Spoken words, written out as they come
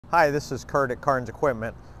Hi, this is Kurt at Carnes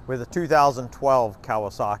Equipment with a 2012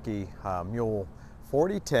 Kawasaki Mule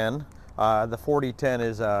 4010. The 4010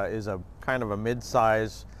 is a kind of a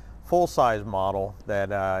mid-size, full-size model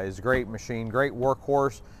that is a great machine, great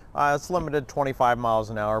workhorse. It's limited 25 miles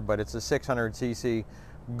an hour, but it's a 600cc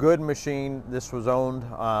good machine. This was owned,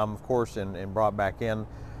 of course, and brought back in.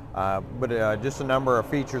 But just a number of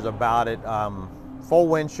features about it. Full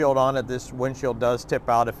windshield on it. This windshield does tip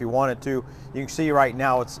out if you want it to. You can see right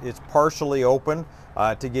now it's partially open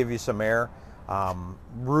to give you some air.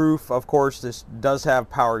 Roof, of course, this does have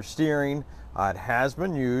power steering. It has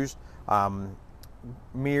been used.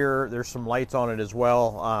 Mirror, there's some lights on it as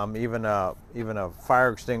well, even a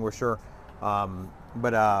fire extinguisher.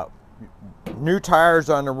 New tires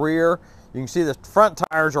on the rear. You can see the front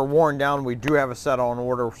tires are worn down. We do have a set on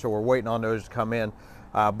order, so we're waiting on those to come in.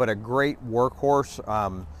 But a great workhorse,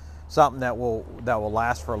 something that will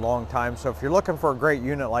last for a long time. So if you're looking for a great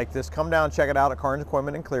unit like this, come down and check it out at Carnes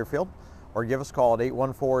Equipment in Clearfield, or give us a call at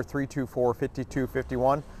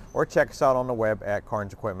 814-324-5251, or check us out on the web at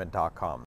carnesequipment.com.